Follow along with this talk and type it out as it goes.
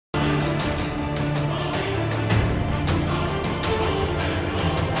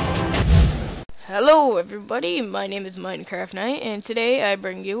Hello everybody, my name is Minecraft Knight, and today I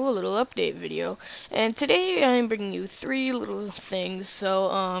bring you a little update video. And today I'm bringing you 3 little things,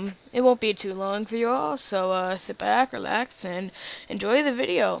 so it won't be too long for you all, so sit back, relax, and enjoy the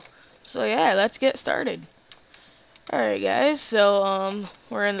video. So yeah, let's get started. Alright guys, so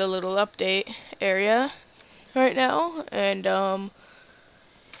we're in the little update area right now, and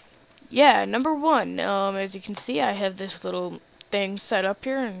yeah, number 1, as you can see I have this little thing set up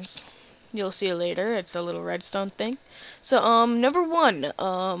here, and you'll see it later. It's a little redstone thing. So, number 1,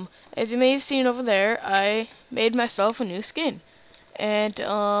 as you may have seen over there, I made myself a new skin. And,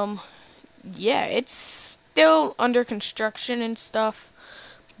 yeah, it's still under construction and stuff.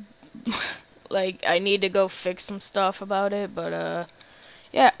 Like, I need to go fix some stuff about it, but,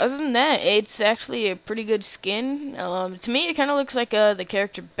 yeah, other than that, it's actually a pretty good skin. To me, it kind of looks like, the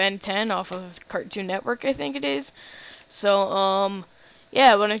character Ben 10 off of Cartoon Network, I think it is. So,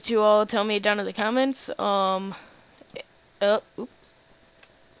 yeah, why don't you all tell me down in the comments, oops,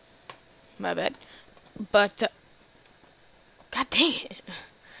 my bad, but, god dang it,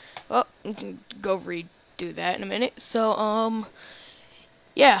 well, we can go redo that in a minute, so,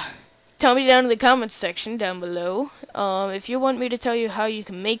 yeah, tell me down in the comments section down below, if you want me to tell you how you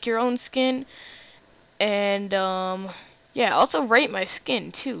can make your own skin, and, yeah, also rate my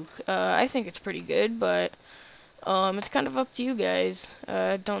skin, too. I think it's pretty good, but it's kind of up to you guys.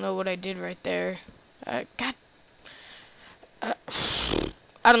 I don't know what I did right there. God. I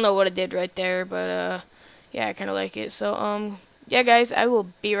don't know what I did right there, but, yeah, I kind of like it. So, yeah, guys, I will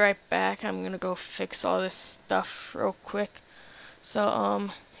be right back. I'm gonna go fix all this stuff real quick.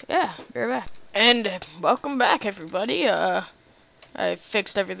 So, yeah, be right back. And welcome back, everybody. I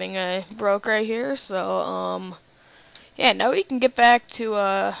fixed everything I broke right here. So, yeah, now we can get back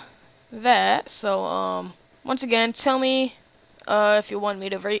to, that. So, once again, tell me if you want me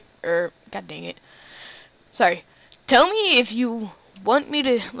to rate, god dang it. Sorry. Tell me if you want me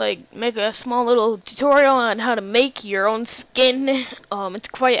to, like, make a small little tutorial on how to make your own skin. It's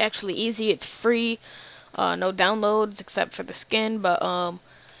quite actually easy. It's free. No downloads except for the skin, but,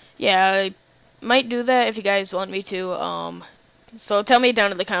 yeah, I might do that if you guys want me to. So tell me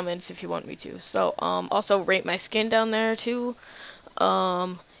down in the comments if you want me to. So, also rate my skin down there, too.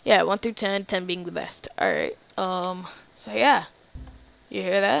 Yeah, 1 through 10, 10 being the best. Alright, so yeah. You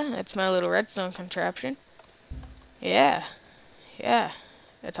hear that? That's my little redstone contraption. Yeah. Yeah.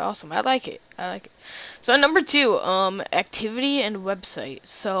 That's awesome. I like it. I like it. So number 2, activity and website.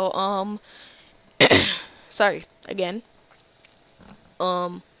 So, sorry, again.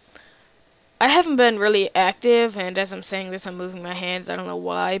 I haven't been really active, and as I'm saying this, I'm moving my hands. I don't know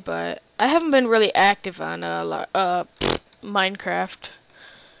why, but I haven't been really active on, Minecraft.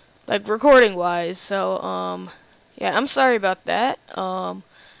 Like, recording-wise, so, yeah, I'm sorry about that. I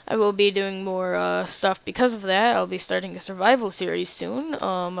will be doing more, stuff because of that. I'll be starting a survival series soon.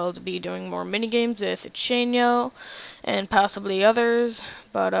 I'll be doing more minigames with Chainyo, and possibly others,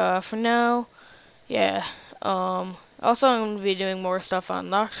 but, for now, yeah, also I'm going to be doing more stuff on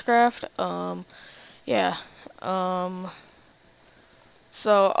Noxcraft, yeah,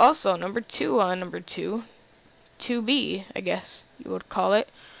 so, also, number 2 on number 2, 2B, I guess you would call it.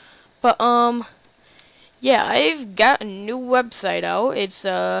 But, yeah, I've got a new website out. It's,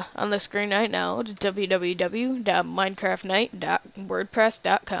 on the screen right now. It's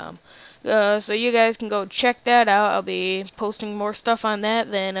www.minecraftknight.wordpress.com. So you guys can go check that out. I'll be posting more stuff on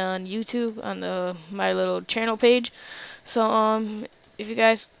that than on YouTube, on my little channel page. So, if you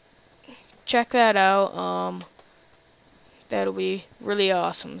guys check that out, that'll be really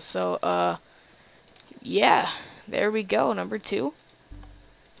awesome. So, yeah, there we go, number 2.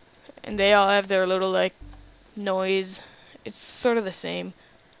 And they all have their little, like, noise. It's sort of the same.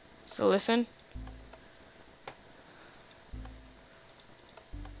 So listen.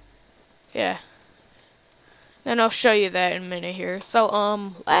 Yeah. And I'll show you that in a minute here. So,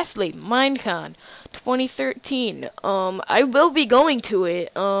 lastly, Minecon 2013. I will be going to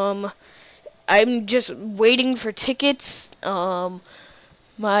it. I'm just waiting for tickets. I'm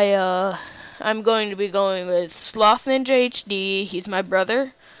going to be going with Sloth Ninja HD. He's my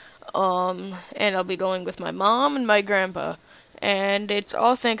brother. And I'll be going with my mom and my grandpa. And it's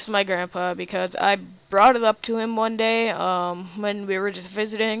all thanks to my grandpa, because I brought it up to him one day, when we were just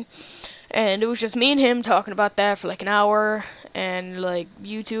visiting. And it was just me and him talking about that for like an hour, and like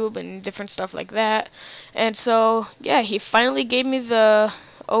YouTube and different stuff like that. And so, yeah, he finally gave me the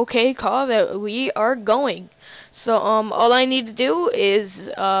okay call that we are going. So, all I need to do is,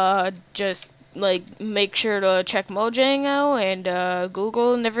 just like make sure to check Mojang out and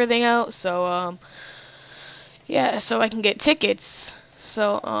Google and everything out, so yeah, so I can get tickets.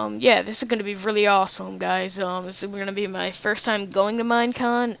 So, yeah, this is gonna be really awesome, guys. This is gonna be my first time going to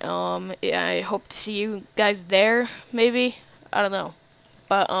Minecon. Yeah, I hope to see you guys there, maybe. I don't know.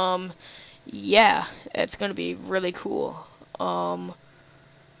 But, yeah, it's gonna be really cool. So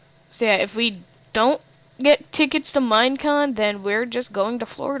yeah, if we don't get tickets to Minecon, then we're just going to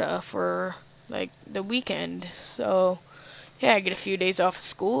Florida for, like, the weekend. So, yeah, I get a few days off of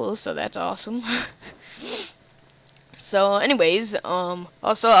school, so that's awesome. So, anyways,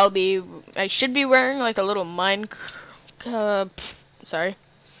 also I should be wearing like a little a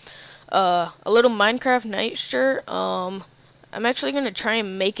little Minecraft night shirt. I'm actually gonna try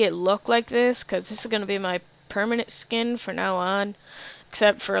and make it look like this, cause this is gonna be my permanent skin for now on,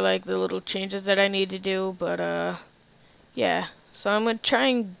 except for like the little changes that I need to do. But yeah. So I'm gonna try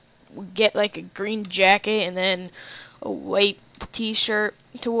and get like a green jacket and then a white t-shirt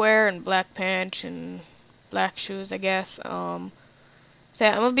to wear and black pants and black shoes, I guess. So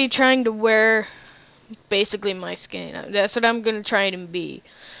yeah, I'm gonna be trying to wear basically my skin. That's what I'm gonna try and be.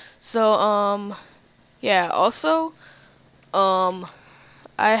 So yeah. Also, I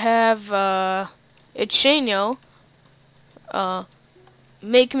have it's Shanyo.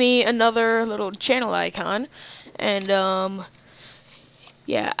 Make me another little channel icon, and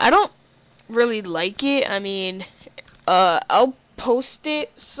yeah, I don't really like it. I mean, I'll post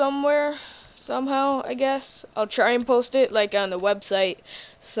it somewhere somehow, I guess. I'll try and post it like on the website.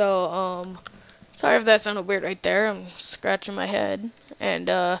 So sorry if that sounded weird right there. I'm scratching my head. And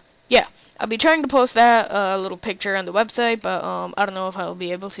yeah, I'll be trying to post that little picture on the website, but I don't know if I'll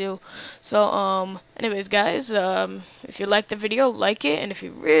be able to. So anyways, guys, if you liked the video, like it, and if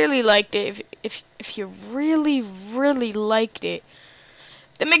you really liked it, if you really liked it,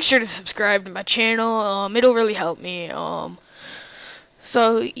 then make sure to subscribe to my channel. It'll really help me.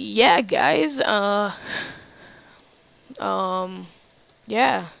 So yeah, guys. Yeah.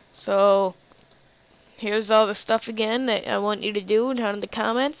 So here's all the stuff again that I want you to do down in the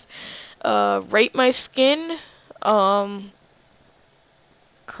comments. Rate my skin. Crap,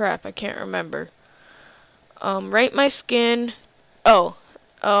 I can't remember. Rate my skin. Oh.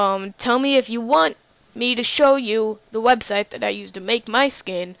 Tell me if you want me to show you the website that I used to make my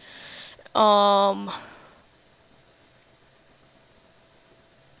skin.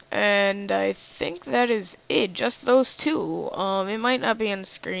 And I think that is it. Just those two. It might not be on the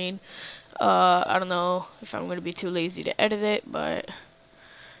screen. I don't know if I'm gonna be too lazy to edit it, but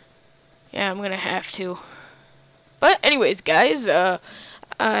yeah, I'm gonna have to. But anyways, guys,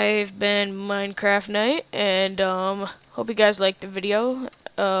 I've been Minecraft Knight, and hope you guys liked the video.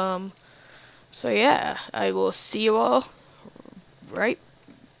 So yeah, I will see you all right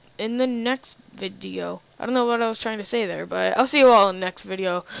in the next video. I don't know what I was trying to say there, but I'll see you all in the next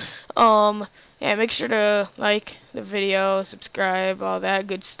video. Yeah, make sure to like the video, subscribe, all that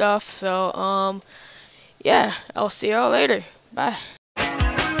good stuff. So, yeah, I'll see y'all later. Bye.